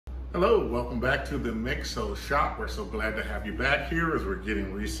Hello, welcome back to the Makeso shop. We're so glad to have you back here as we're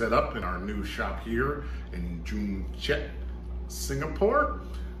getting reset up in our new shop here in Chungcheon, Singapore.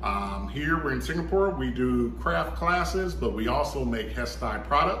 Here we're in Singapore, we do craft classes, but we also make Hestai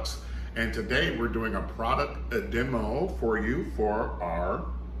products. And today we're doing a demo for you for our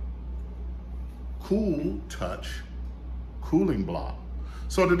Cool Touch cooling block.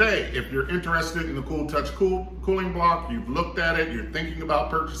 So today, if you're interested in the Cool Touch cooling block, you've looked at it, you're thinking about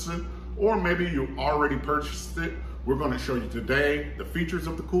purchasing, or maybe you already purchased it, we're going to show you today the features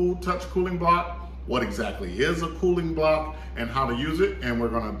of the Cool Touch cooling block, what exactly is a cooling block, and how to use it. And we're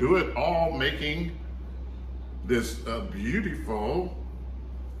going to do it all making this beautiful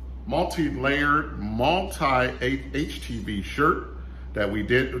multi-layered, multi-HTV shirt that we're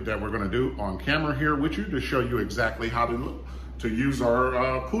going to do on camera here with you to show you exactly how to use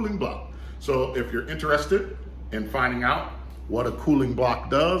our cooling block. So if you're interested in finding out what a cooling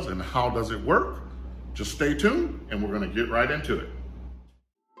block does and how does it work, just stay tuned and we're going to get right into it.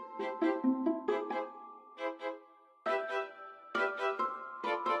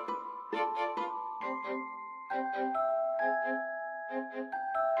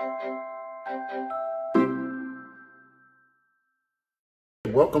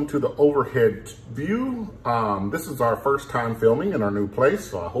 Welcome to the overhead view. This is our first time filming in our new place,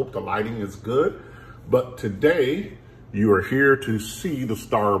 so I hope the lighting is good. But today, you are here to see the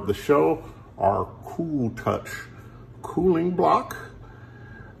star of the show, our Cool Touch cooling block.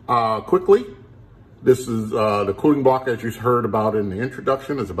 Quickly, this is the cooling block, as you heard about in the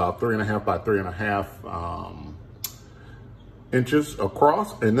introduction, is about 3.5 by 3.5 inches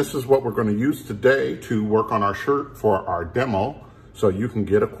across. And this is what we're going to use today to work on our shirt for our demo, so you can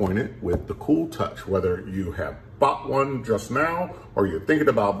get acquainted with the Cool Touch. Whether you have bought one just now or you're thinking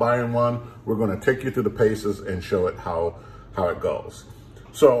about buying one, we're going to take you through the paces and show it how it goes.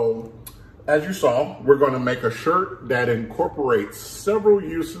 So as you saw, we're going to make a shirt that incorporates several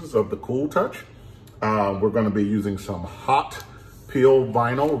uses of the Cool Touch. We're going to be using some hot peel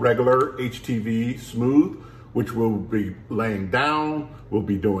vinyl, regular HTV smooth, which we'll be laying down. We'll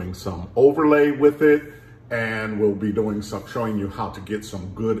be doing some overlay with it, and we'll be doing showing you how to get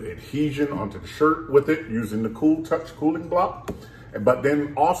some good adhesion onto the shirt with it using the Cool Touch cooling block. But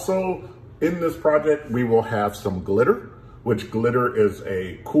then also in this project, we will have some glitter, which glitter is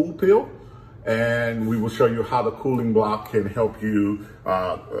a cool peel. And we will show you how the cooling block can help you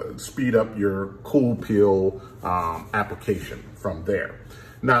speed up your cool peel application from there.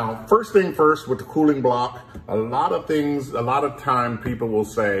 Now, first thing first with the cooling block, a lot of time people will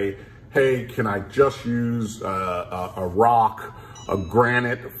say, hey, can I just use a rock, a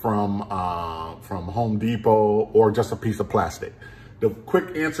granite from Home Depot, or just a piece of plastic? The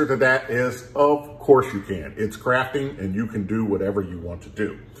quick answer to that is, of course you can. It's crafting and you can do whatever you want to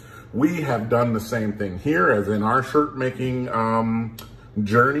do. We have done the same thing here as in our shirt making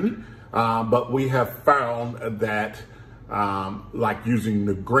journey, but we have found that like using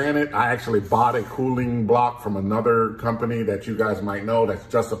the granite, I actually bought a cooling block from another company that you guys might know. That's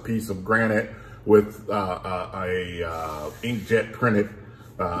just a piece of granite with a inkjet printed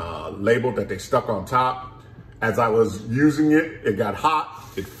label that they stuck on top. As I was using it, it got hot,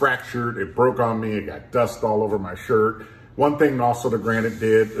 it fractured, it broke on me, it got dust all over my shirt. One thing also the granite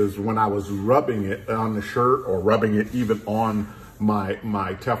did is when I was rubbing it on the shirt or rubbing it even on my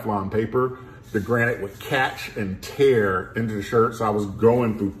Teflon paper, the granite would catch and tear into the shirt. So I was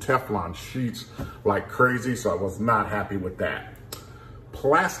going through Teflon sheets like crazy. So I was not happy with that.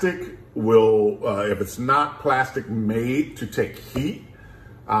 Plastic will, if it's not plastic made to take heat,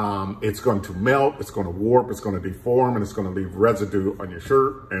 it's going to melt, it's going to warp, it's going to deform, and it's going to leave residue on your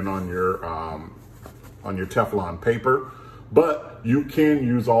shirt and on your Teflon paper. But you can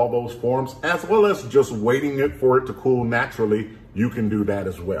use all those forms, as well as just waiting for it to cool naturally. You can do that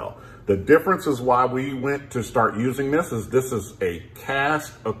as well. The difference is why we went to start using this is a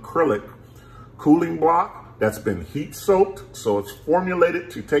cast acrylic cooling block that's been heat soaked. So it's formulated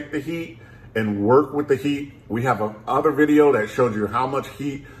to take the heat and work with the heat. We have another video that shows you how much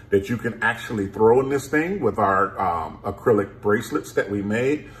heat that you can actually throw in this thing with our acrylic bracelets that we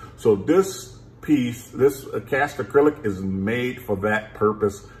made. So this piece, this cast acrylic, is made for that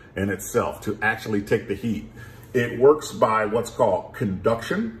purpose in itself, to actually take the heat. It works by what's called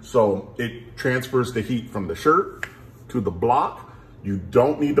conduction. So it transfers the heat from the shirt to the block. You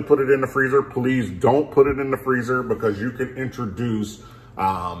don't need to put it in the freezer. Please don't put it in the freezer, because you can introduce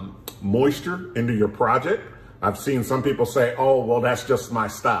moisture into your project. I've seen some people say, oh, well, that's just my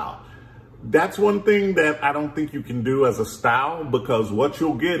style. That's one thing that I don't think you can do as a style, because what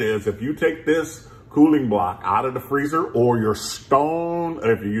you'll get is, if you take this cooling block out of the freezer, or your stone,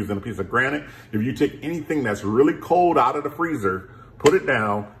 if you're using a piece of granite, if you take anything that's really cold out of the freezer, put it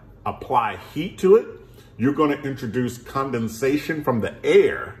down, apply heat to it, you're going to introduce condensation from the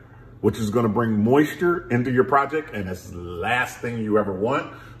air, which is going to bring moisture into your project, and it's the last thing you ever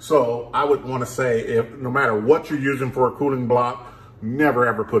want. So I would want to say, if no matter what you're using for a cooling block, never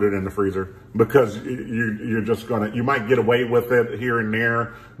ever put it in the freezer, because you're just gonna, you might get away with it here and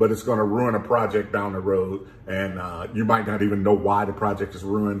there, but it's gonna ruin a project down the road, and you might not even know why the project is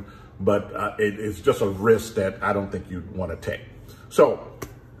ruined, but it's just a risk that I don't think you'd want to take. So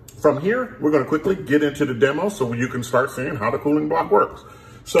from here, we're gonna quickly get into the demo so you can start seeing how the cooling block works.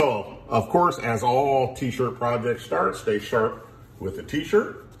 So of course, as all t-shirt projects start, stay sharp with the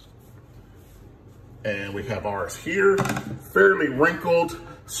t-shirt. And we have ours here, fairly wrinkled.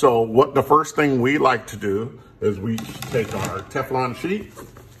 So what the first thing we like to do is we take our Teflon sheet,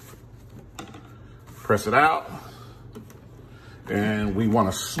 press it out, and we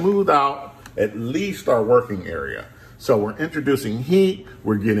want to smooth out at least our working area. So we're introducing heat,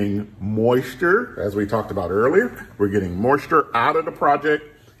 we're getting moisture, as we talked about earlier, we're getting moisture out of the project,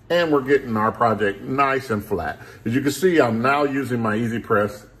 and we're getting our project nice and flat. As you can see, I'm now using my Easy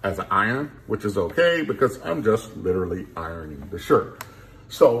Press as an iron, which is okay because I'm just literally ironing the shirt.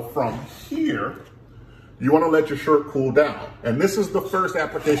 So from here, you want to let your shirt cool down. And this is the first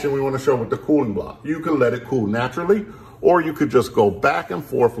application we want to show with the cooling block. You can let it cool naturally, or you could just go back and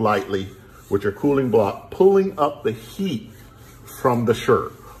forth lightly with your cooling block, pulling up the heat from the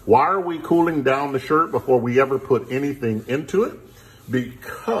shirt. Why are we cooling down the shirt before we ever put anything into it?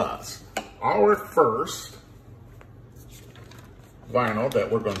 Because our first vinyl that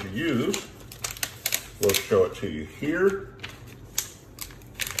we're going to use, we'll show it to you here,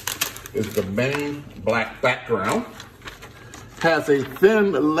 is the main black background. Has a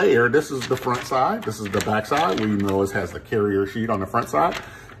thin layer. This is the front side. This is the back side. We know it has the carrier sheet on the front side.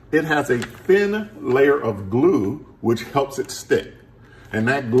 It has a thin layer of glue, which helps it stick. And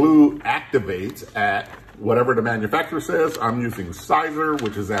that glue activates at whatever the manufacturer says. I'm using Sizer,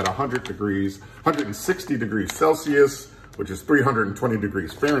 which is at 160 degrees Celsius, which is 320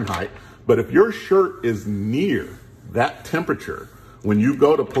 degrees Fahrenheit. But if your shirt is near that temperature, when you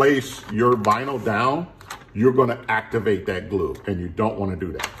go to place your vinyl down, you're gonna activate that glue, and you don't wanna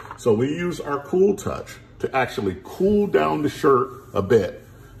do that. So we use our Cool Touch to actually cool down the shirt a bit,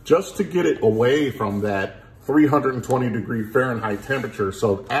 just to get it away from that 320 degree Fahrenheit temperature.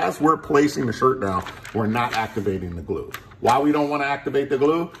 So as we're placing the shirt down, we're not activating the glue. Why we don't want to activate the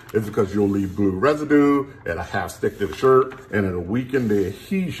glue is because you'll leave glue residue, it'll have stick to the shirt, and it'll weaken the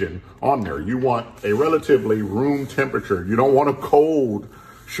adhesion on there. You want a relatively room temperature. You don't want a cold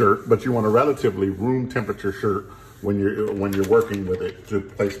shirt, but you want a relatively room temperature shirt when you're working with it to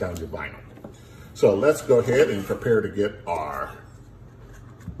place down your vinyl. So let's go ahead and prepare to get our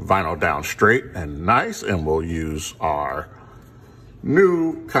vinyl down straight and nice, and we'll use our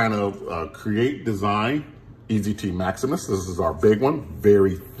new kind of Create Design EZT Maximus. This is our big one,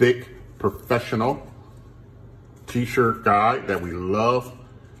 very thick, professional t-shirt guide that we love.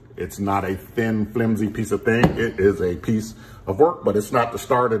 It's not a thin, flimsy piece of thing. It is a piece of work, but it's not the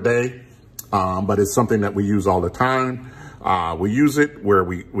star of the day, but it's something that we use all the time. We use it where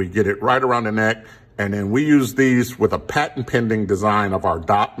we get it right around the neck. And then we use these with a patent pending design of our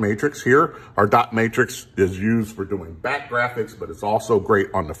dot matrix here. Our dot matrix is used for doing back graphics, but it's also great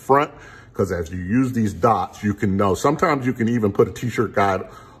on the front, because as you use these dots, you can know. Sometimes you can even put a t-shirt guide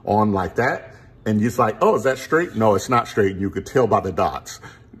on like that, and it's like, oh, is that straight? No, it's not straight. And you could tell by the dots.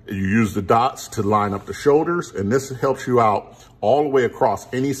 You use the dots to line up the shoulders, and this helps you out all the way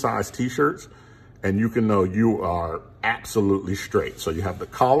across any size t-shirts, and you can know you are absolutely straight. So you have the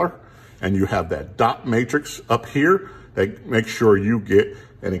collar, and you have that dot matrix up here that makes sure you get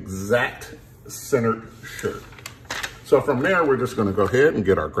an exact centered shirt. So from there, we're just gonna go ahead and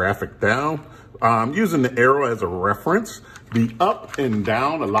get our graphic down. Using the arrow as a reference, the up and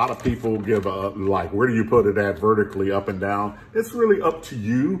down, a lot of people give like, where do you put it at vertically, up and down? It's really up to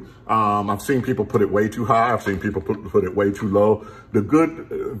you. I've seen people put it way too high. I've seen people put it way too low. The good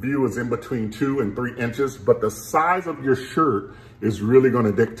view is in between 2 and 3 inches, but the size of your shirt is really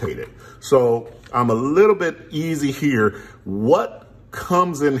gonna dictate it. So I'm a little bit easy here. What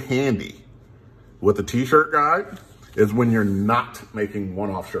comes in handy with a t-shirt guide is when you're not making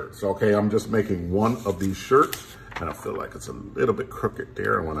one-off shirts. Okay, I'm just making one of these shirts, and I feel like it's a little bit crooked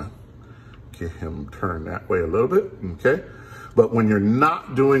there. I wanna get him turned that way a little bit, okay? But when you're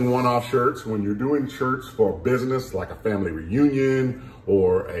not doing one-off shirts, when you're doing shirts for business, like a family reunion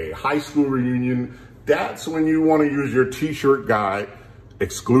or a high school reunion, that's when you want to use your t-shirt guide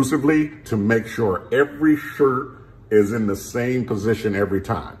exclusively to make sure every shirt is in the same position every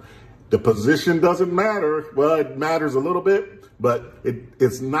time. The position doesn't matter. Well, it matters a little bit, but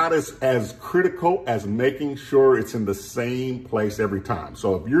it's not as critical as making sure it's in the same place every time.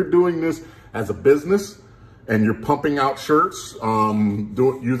 So if you're doing this as a business and you're pumping out shirts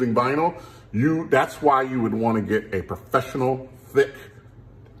using vinyl, that's why you would want to get a professional, thick,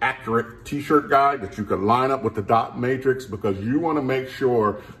 accurate t-shirt guide that you can line up with the dot matrix, because you want to make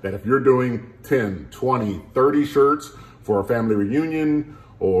sure that if you're doing 10, 20, 30 shirts for a family reunion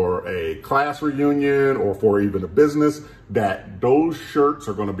or a class reunion or for even a business, that those shirts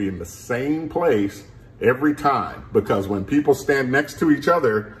are going to be in the same place every time. Because when people stand next to each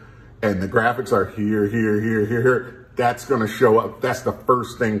other and the graphics are here, here, here, here, here, that's going to show up. That's the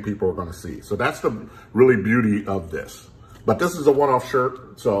first thing people are going to see. So that's the really beauty of this. But this is a one-off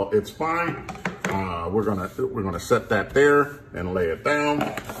shirt, so it's fine. We're gonna set that there and lay it down.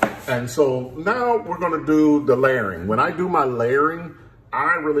 And so now we're gonna do the layering. When I do my layering,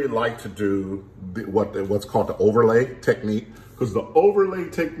 I really like to do what's called the overlay technique, because the overlay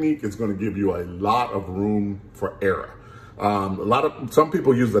technique is gonna give you a lot of room for error. Some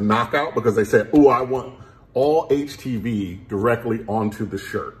people use the knockout because they say, oh, I want all HTV directly onto the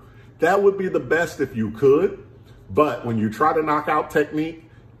shirt. That would be the best if you could. But when you try the knockout technique,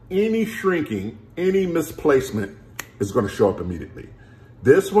 any shrinking, any misplacement is going to show up immediately.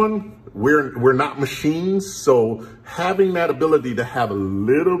 This one, we're not machines, so having that ability to have a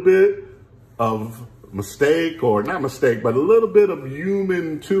little bit of mistake, or not mistake, but a little bit of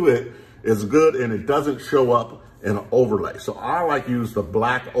human to it is good, and it doesn't show up in an overlay. So I like to use the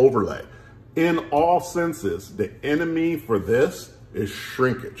black overlay. In all senses, the enemy for this is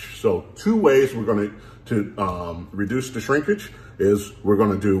shrinkage. So two ways we're going to reduce the shrinkage is we're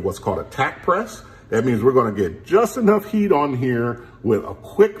going to do what's called a tack press. That means we're going to get just enough heat on here with a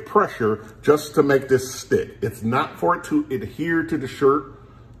quick pressure just to make this stick. It's not for it to adhere to the shirt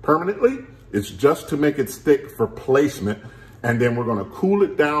permanently. It's just to make it stick for placement. And then we're going to cool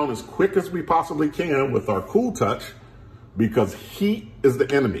it down as quick as we possibly can with our Cool Touch, because heat is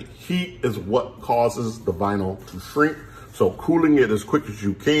the enemy. Heat is what causes the vinyl to shrink. So cooling it as quick as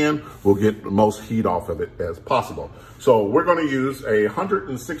you can will get the most heat off of it as possible. So we're going to use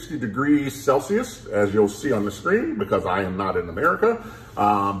 160 degrees Celsius, as you'll see on the screen, because I am not in America.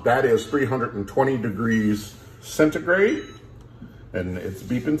 That is 320 degrees centigrade. And it's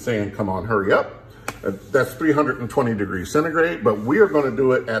beeping saying, come on, hurry up. That's 320 degrees centigrade, but we are going to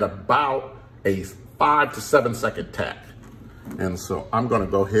do it at about a 5 to 7 second tack. And so I'm going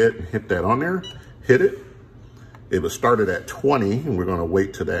to go ahead and hit that on there, hit it. It was started at 20, and we're gonna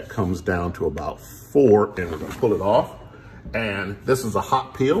wait till that comes down to about 4, and we're gonna pull it off. And this is a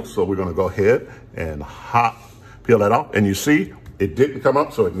hot peel, so we're gonna go ahead and hot peel that off. And you see, it didn't come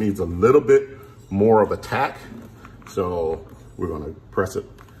up, so it needs a little bit more of a tack. So we're gonna press it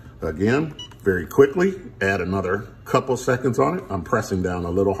again very quickly, add another couple seconds on it. I'm pressing down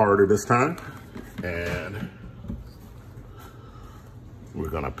a little harder this time. And we're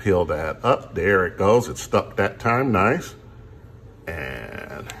gonna peel that up. There it goes. It stuck that time, nice.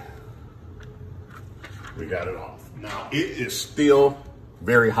 And we got it off. Now it is still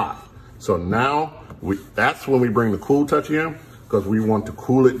very hot. So now that's when we bring the Cool Touch in, because we want to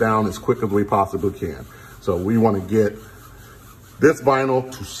cool it down as quick as we possibly can. So we want to get this vinyl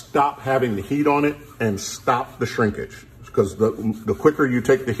to stop having the heat on it and stop the shrinkage, because the quicker you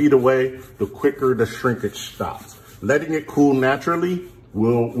take the heat away, the quicker the shrinkage stops. Letting it cool naturally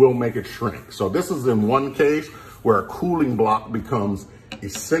will make it shrink. So this is in one case where a cooling block becomes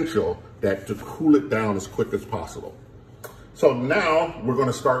essential, that to cool it down as quick as possible. So now we're going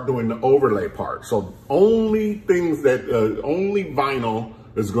to start doing the overlay part. So only things that, only vinyl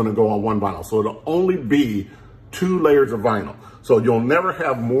is going to go on one vinyl. So it'll only be 2 layers of vinyl. So you'll never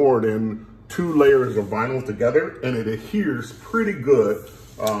have more than 2 layers of vinyl together, and it adheres pretty good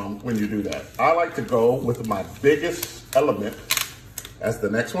when you do that. I like to go with my biggest element as the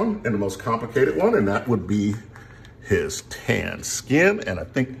next one and the most complicated one, and that would be his tan skin. And I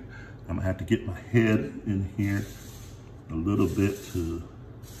think I'm gonna have to get my head in here a little bit to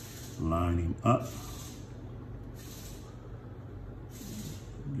line him up.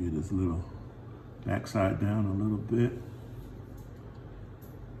 Get his little backside down a little bit.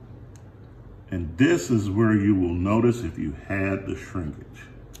 And this is where you will notice if you had the shrinkage.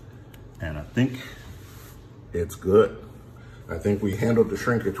 And I think it's good. I think we handled the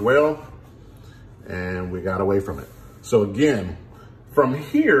shrinkage well, and we got away from it. So again, from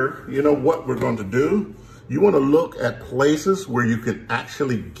here, you know what we're going to do? You want to look at places where you can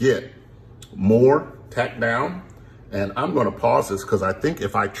actually get more tacked down And I'm gonna pause this because I think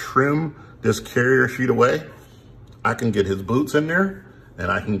if I trim this carrier sheet away, I can get his boots in there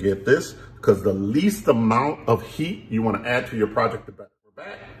and I can get this, because the least amount of heat you wanna add to your project, the better. We're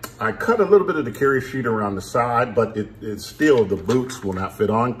back. I cut a little bit of the carrier sheet around the side, but it's still, the boots will not fit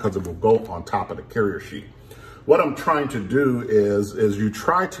on because it will go on top of the carrier sheet. What I'm trying to do is you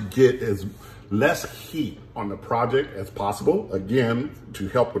try to get as less heat on the project as possible, again, to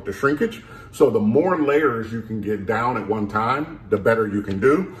help with the shrinkage. So the more layers you can get down at one time, the better you can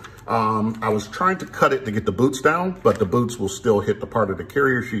do. I was trying to cut it to get the boots down, but the boots will still hit the part of the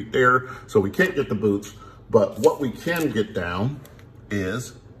carrier sheet there, so we can't get the boots. But what we can get down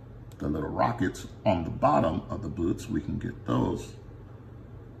is the little rockets on the bottom of the boots. We can get those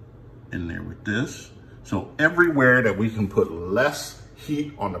in there with this. So everywhere that we can put less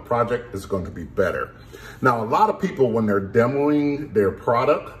heat on the project is going to be better. Now, a lot of people, when they're demoing their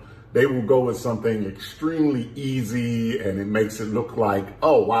product, they will go with something extremely easy and it makes it look like,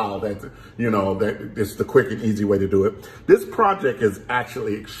 oh, wow, that's, that it's the quick and easy way to do it. This project is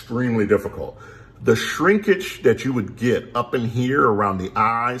actually extremely difficult. The shrinkage that you would get up in here around the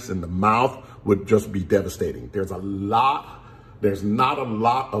eyes and the mouth would just be devastating. There's not a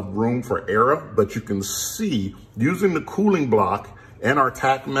lot of room for error, but you can see using the cooling block and our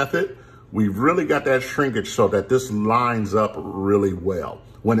tack method, we've really got that shrinkage so that this lines up really well.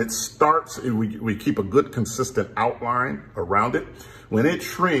 When it starts, we keep a good consistent outline around it. When it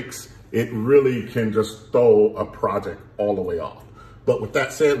shrinks, it really can just throw a project all the way off. But with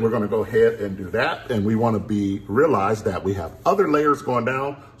that said, we're gonna go ahead and do that. And we wanna realize that we have other layers going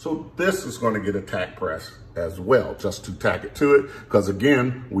down. So this is gonna get a tack press as well, just to tack it to it. Because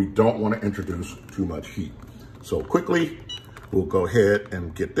again, we don't wanna introduce too much heat. So quickly, we'll go ahead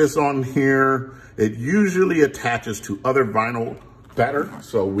and get this on here. It usually attaches to other vinyl better,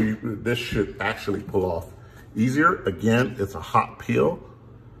 so this should actually pull off easier. Again, it's a hot peel,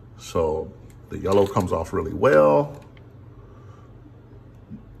 so the yellow comes off really well.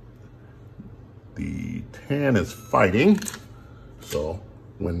 The tan is fighting, so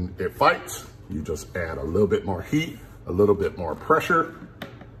when it fights, you just add a little bit more heat, a little bit more pressure.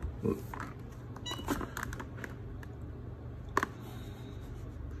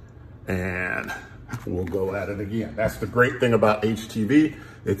 And we'll go at it again. That's the great thing about HTV.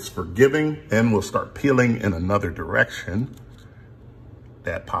 It's forgiving, and we'll start peeling in another direction.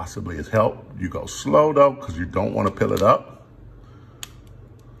 That possibly has helped. You go slow though, because you don't want to peel it up.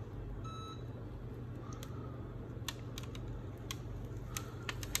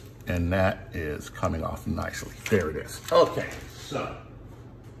 And that is coming off nicely. There it is. Okay,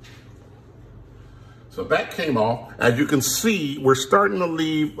 so that came off. As you can see, we're starting to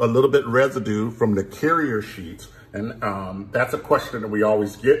leave a little bit residue from the carrier sheets. And that's a question that we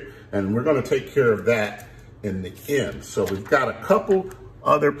always get. And we're gonna take care of that in the end. So we've got a couple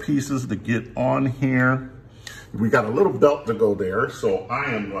other pieces to get on here. We got a little belt to go there. So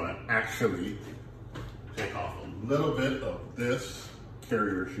I am gonna actually take off a little bit of this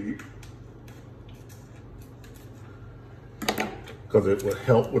carrier sheet, because it will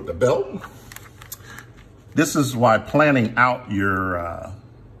help with the belt. This is why planning out your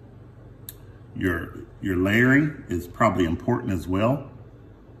layering is probably important as well,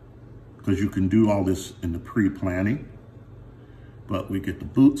 because you can do all this in the pre-planning. But we get the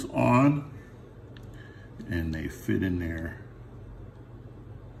boots on and they fit in there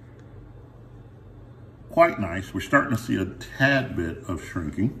quite nice. We're starting to see a tad bit of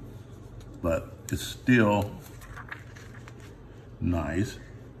shrinking, but it's still nice.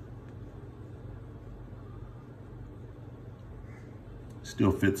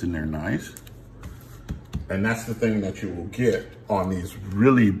 Still fits in there nice. And that's the thing that you will get on these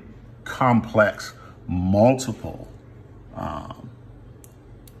really complex, multiple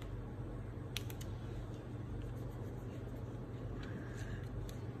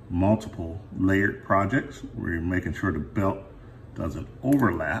layered projects. We're making sure the belt doesn't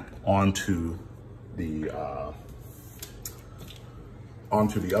overlap onto the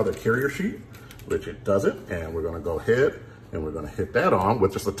other carrier sheet, which it doesn't. And we're gonna go ahead and we're gonna hit that on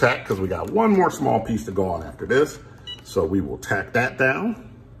with just a tack, because we got one more small piece to go on after this. So we will tack that down.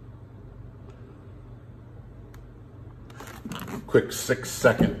 Quick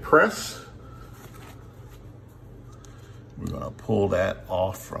 6-second press. We're gonna pull that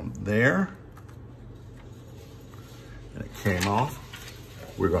off from there. And it came off.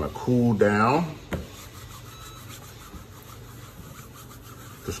 We're gonna cool down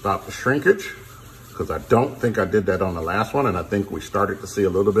to stop the shrinkage, because I don't think I did that on the last one, and I think we started to see a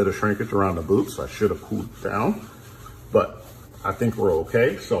little bit of shrinkage around the boots. So I should have cooled down, but I think we're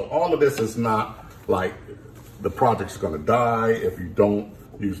okay. So all of this is not like the project's gonna die if you don't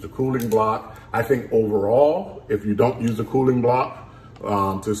use the cooling block. I think overall, if you don't use the cooling block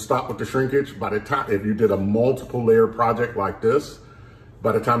to stop with the shrinkage, by the time, if you did a multiple layer project like this,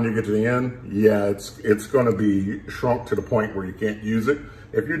 by the time you get to the end, yeah, it's gonna be shrunk to the point where you can't use it.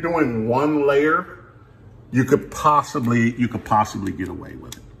 If you're doing one layer, you could possibly get away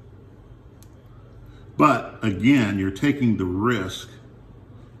with it. But again, you're taking the risk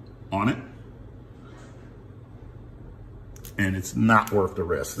on it, and it's not worth the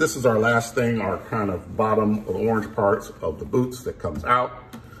risk. This is our last thing, our kind of bottom orange parts of the boots that comes out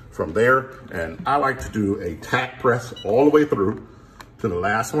from there. And I like to do a tack press all the way through to the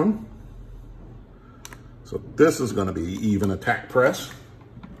last one. So this is gonna be even a tack press.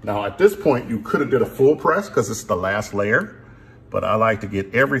 Now at this point, you could have did a full press because it's the last layer, but I like to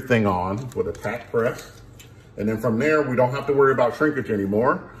get everything on with a tack press. And then from there, we don't have to worry about shrinkage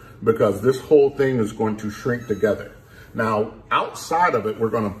anymore because this whole thing is going to shrink together. Now, outside of it, we're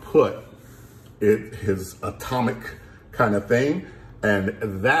gonna put his atomic kind of thing. And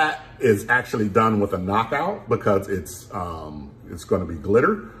that is actually done with a knockout because it's gonna be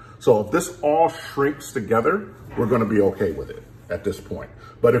glitter. So if this all shrinks together, we're gonna be okay with it at this point.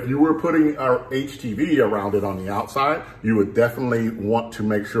 But if you were putting our HTV around it on the outside, you would definitely want to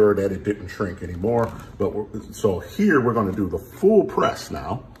make sure that it didn't shrink anymore. So here we're gonna do the full press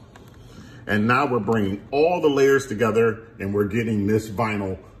now. And now we're bringing all the layers together and we're getting this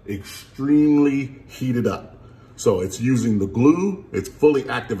vinyl extremely heated up. So it's using the glue, it's fully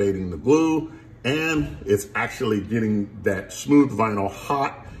activating the glue, and it's actually getting that smooth vinyl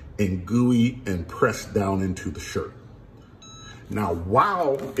hot and gooey and pressed down into the shirt. Now,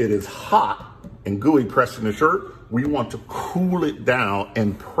 while it is hot and gooey pressed in the shirt, we want to cool it down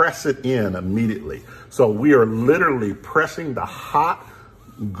and press it in immediately. So we are literally pressing the hot,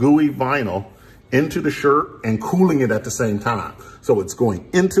 gooey vinyl into the shirt and cooling it at the same time. So it's going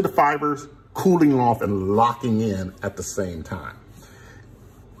into the fibers, cooling off and locking in at the same time.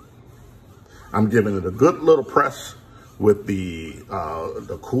 I'm giving it a good little press with the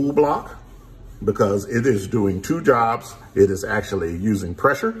cool block because it is doing two jobs. It is actually using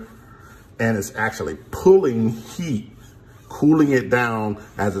pressure and it's actually pulling heat, cooling it down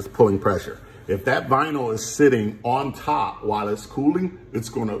as it's pulling pressure. If that vinyl is sitting on top while it's cooling, it's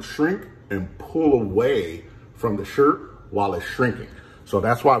gonna shrink and pull away from the shirt while it's shrinking. So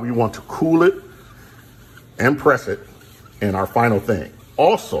that's why we want to cool it and press it in our final thing.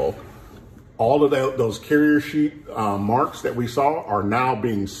 Also, all of those carrier sheet marks that we saw are now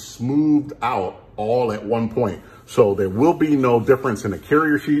being smoothed out all at one point. So there will be no difference in the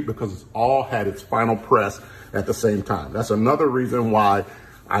carrier sheet because it's all had its final press at the same time. That's another reason why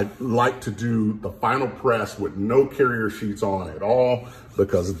I like to do the final press with no carrier sheets on at all,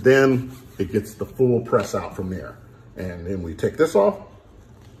 because then it gets the full press out from there. And then we take this off.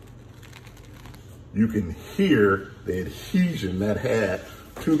 You can hear the adhesion that had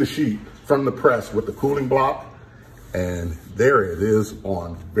to the sheet from the press with the cooling block. And there it is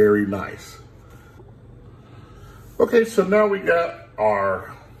on, very nice. Okay, so now we got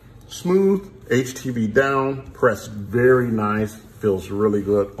our smooth HTV down, pressed very nice, feels really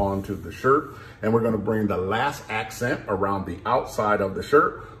good onto the shirt. And we're gonna bring the last accent around the outside of the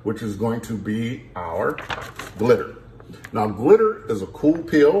shirt, which is going to be our glitter. Now, glitter is a cool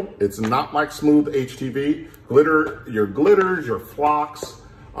peel. It's not like smooth HTV. Glitter, your glitters, your flocks,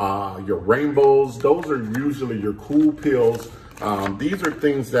 your rainbows, those are usually your cool peels. These are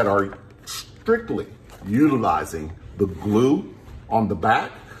things that are strictly utilizing the glue on the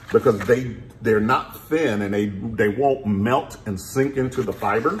back because they're not thin and they won't melt and sink into the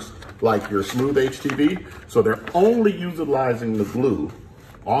fibers like your smooth HTV. So they're only utilizing the glue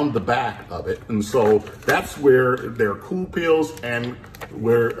on the back of it. And so that's where their cool peels and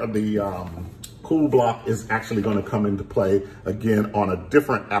where the cool block is actually going to come into play again on a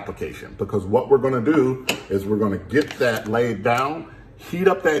different application, because what we're going to do is we're going to get that laid down, heat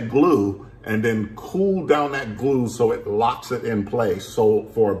up that glue, and then cool down that glue so it locks it in place so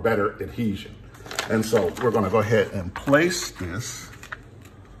for a better adhesion. And so we're going to go ahead and place this,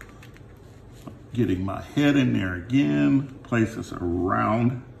 getting my head in there again, place this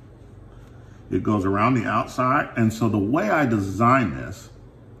around. It goes around the outside. And so the way I design this,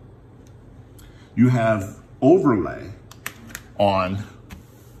 you have overlay on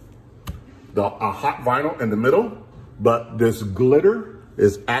a hot vinyl in the middle, but this glitter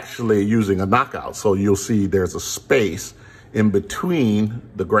is actually using a knockout. So you'll see there's a space in between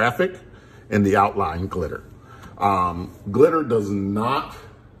the graphic and the outline glitter. Glitter does not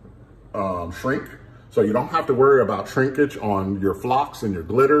shrink. So you don't have to worry about shrinkage on your flocks and your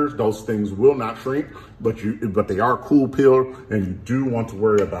glitters. Those things will not shrink, but they are cool peel, and you do want to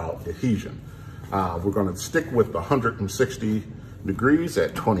worry about adhesion. We're gonna stick with the 160 degrees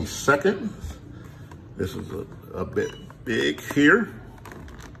at 20 seconds. This is a bit big here.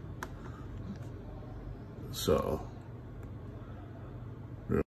 So,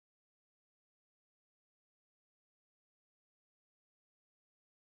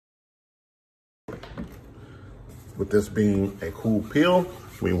 with this being a cool peel,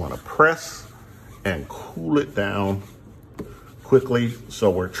 we want to press and cool it down quickly. So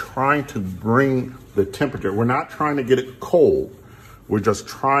we're trying to bring the temperature. We're not trying to get it cold. We're just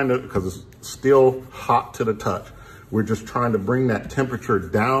trying to, because it's still hot to the touch, we're just trying to bring that temperature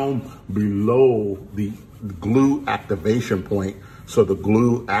down below the glue activation point so the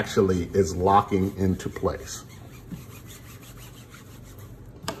glue actually is locking into place.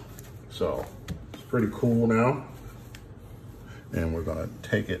 So it's pretty cool now. And we're gonna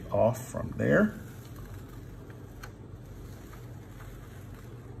take it off from there.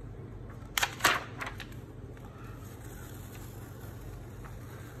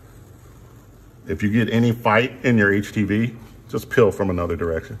 If you get any fight in your HTV, just peel from another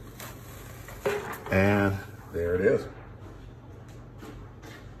direction. And there it is.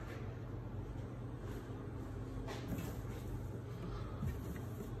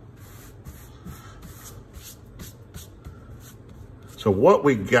 So what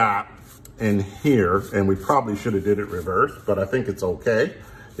we got in here, and we probably should have did it reverse, but I think it's okay.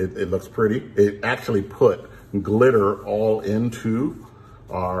 It looks pretty. It actually put glitter all into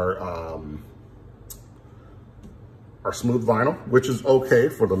our smooth vinyl, which is okay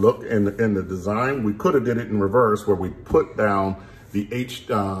for the look and the design. We could have did it in reverse, where we put down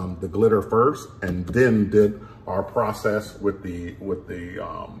the glitter first and then did our process with the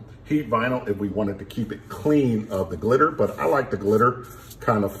heat vinyl if we wanted to keep it clean of the glitter. But I like the glitter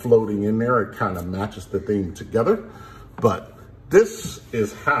kind of floating in there. It kind of matches the theme together. But this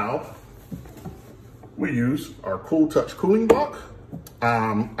is how we use our Cool Touch cooling block.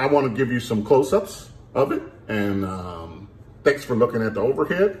 I want to give you some close-ups of it, and thanks for looking at the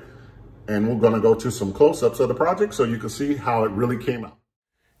overhead. And we're going to go to some close-ups of the project so you can see how it really came out.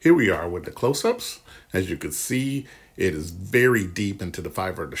 Here we are with the close-ups. As you can see, it is very deep into the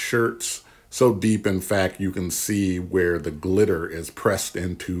fiber of the shirts. So deep, in fact, you can see where the glitter is pressed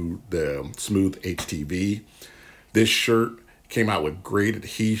into the smooth HTV. This shirt came out with great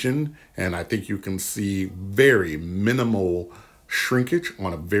adhesion, and I think you can see very minimal shrinkage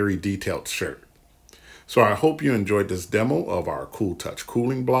on a very detailed shirt. So I hope you enjoyed this demo of our Cool Touch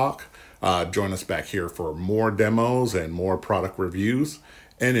cooling block. Join us back here for more demos and more product reviews,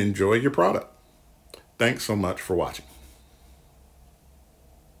 and enjoy your product. Thanks so much for watching.